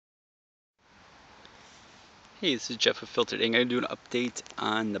Hey, this is Jeff with Filtered Ink. I'm going to do an update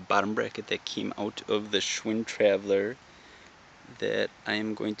on the bottom bracket that came out of the Schwinn Traveler that I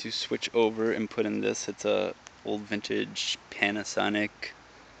am going to switch over and put in this. It's a old vintage Panasonic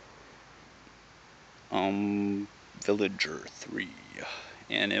Villager 3,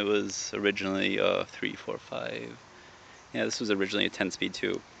 and it was originally a 3, 4, 5. Yeah, this was originally a 10-speed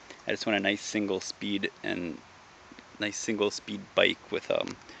too. I just want a nice single speed bike with a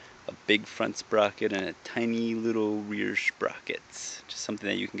big front sprocket and a tiny little rear sprocket. Just something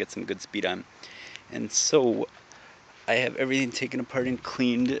that you can get some good speed on. And so I have everything taken apart and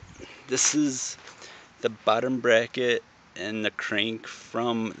cleaned. This is the bottom bracket and the crank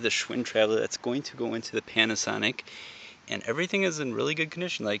from the Schwinn Traveler that's going to go into the Panasonic. And everything is in really good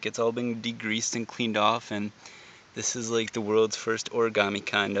condition. Like, it's all been degreased and cleaned off, and this is like the world's first origami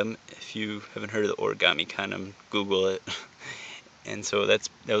condom. If you haven't heard of the origami condom, Google it. And so that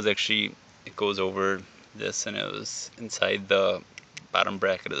was actually, it goes over this, and it was inside the bottom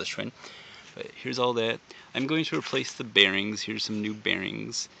bracket of the Schwinn. But here's all that. I'm going to replace the bearings. Here's some new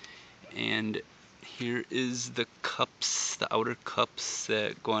bearings. And here is the cups, the outer cups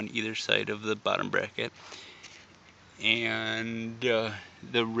that go on either side of the bottom bracket. And the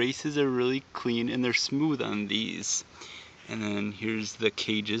races are really clean and they're smooth on these. And then here's the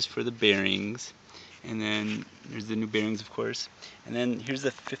cages for the bearings. And then there's the new bearings, of course. And then here's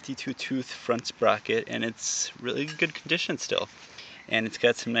the 52 tooth front sprocket, and it's really good condition still. And it's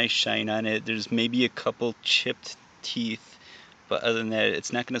got some nice shine on it. There's maybe a couple chipped teeth, but other than that,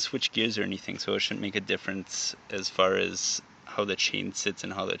 it's not going to switch gears or anything, so it shouldn't make a difference as far as how the chain sits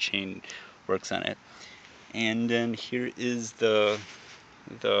and how the chain works on it. And then here is the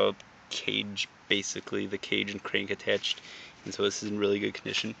cage, basically the cage and crank attached, and so this is in really good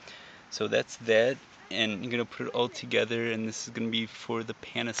condition. So that's that, and you're going to put it all together, and this is going to be for the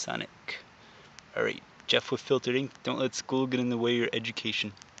Panasonic. Alright, Jeff with Filtered Ink. Don't let school get in the way of your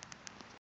education.